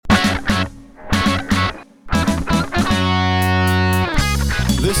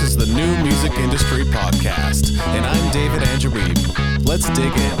Music Industry Podcast, and I'm David Angeweeb. Let's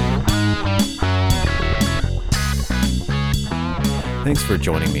dig in. Thanks for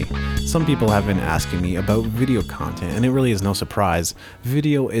joining me. Some people have been asking me about video content, and it really is no surprise.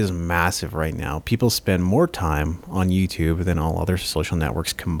 Video is massive right now. People spend more time on YouTube than all other social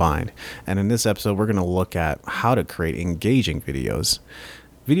networks combined. And in this episode, we're going to look at how to create engaging videos.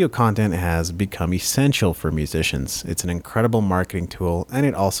 Video content has become essential for musicians. It's an incredible marketing tool, and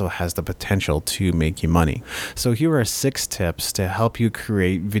it also has the potential to make you money. So here are 6 tips to help you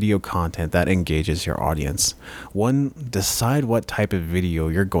create video content that engages your audience. 1, decide what type of video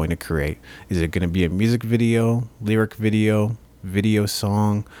you're going to create. Is it going to be a music video, lyric video, video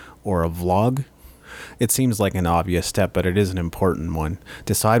song, or a vlog? It seems like an obvious step, but it is an important one.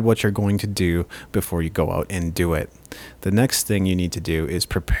 Decide what you're going to do before you go out and do it. The next thing you need to do is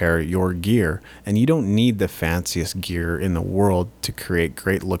prepare your gear, and you don't need the fanciest gear in the world to create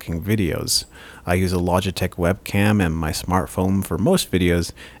great looking videos. I use a Logitech webcam and my smartphone for most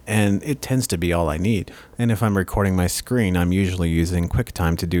videos, and it tends to be all I need. And if I'm recording my screen, I'm usually using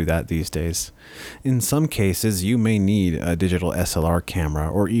QuickTime to do that these days. In some cases, you may need a digital SLR camera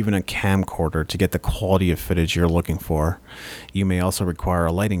or even a camcorder to get the quality of footage you're looking for. You may also require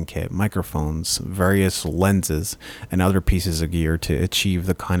a lighting kit, microphones, various lenses, and other pieces of gear to achieve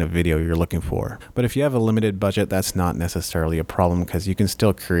the kind of video you're looking for. But if you have a limited budget, that's not necessarily a problem because you can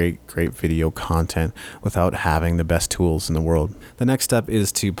still create great video content without having the best tools in the world. The next step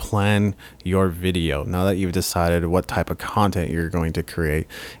is to plan your video. Now that you've decided what type of content you're going to create,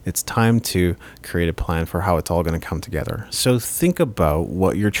 it's time to create a plan for how it's all going to come together. So think about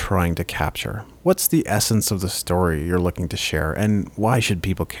what you're trying to capture. What's the essence of the story you're looking to share, and why should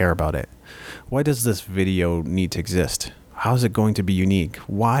people care about it? Why does this video need to exist? How is it going to be unique?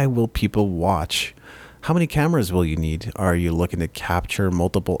 Why will people watch? How many cameras will you need? Are you looking to capture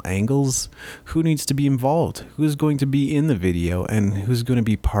multiple angles? Who needs to be involved? Who's going to be in the video, and who's going to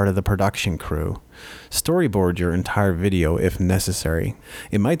be part of the production crew? Storyboard your entire video if necessary.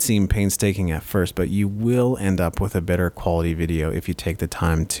 It might seem painstaking at first, but you will end up with a better quality video if you take the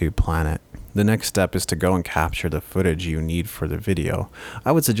time to plan it. The next step is to go and capture the footage you need for the video.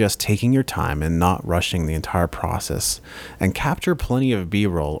 I would suggest taking your time and not rushing the entire process, and capture plenty of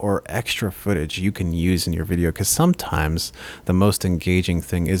B-roll or extra footage you can use in your video, because sometimes the most engaging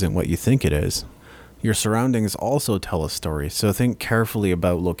thing isn't what you think it is. Your surroundings also tell a story, so think carefully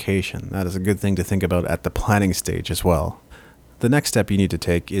about location. That is a good thing to think about at the planning stage as well. The next step you need to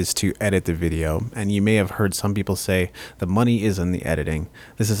take is to edit the video, and you may have heard some people say the money is in the editing.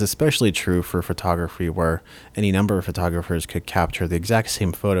 This is especially true for photography, where any number of photographers could capture the exact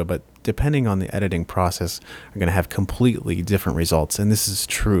same photo, but depending on the editing process, are going to have completely different results, and this is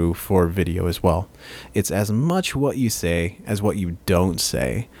true for video as well. It's as much what you say as what you don't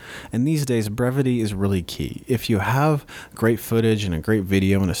say, and these days brevity is really key. If you have great footage and a great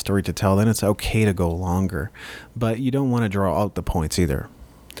video and a story to tell, then it's okay to go longer, but you don't want to draw out the points either.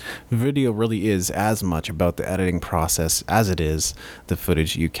 Video really is as much about the editing process as it is the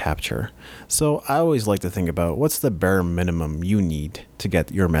footage you capture. So I always like to think about what's the bare minimum you need to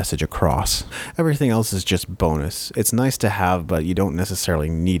get your message across. Everything else is just bonus. It's nice to have, but you don't necessarily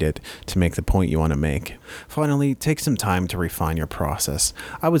need it to make the point you want to make. Finally, take some time to refine your process.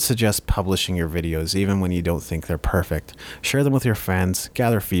 I would suggest publishing your videos even when you don't think they're perfect. Share them with your fans,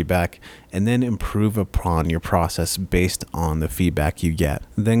 gather feedback, and then improve upon your process based on the feedback you get.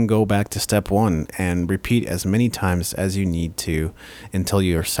 Then go back to step 1 and repeat as many times as you need to until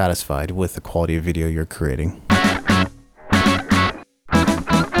you're satisfied with the quality of video you're creating.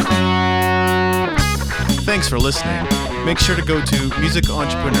 Thanks for listening. Make sure to go to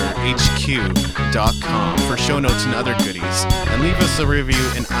musicentrepreneurhq.com for show notes and other goodies, and leave us a review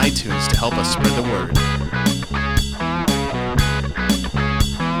in iTunes to help us spread the word.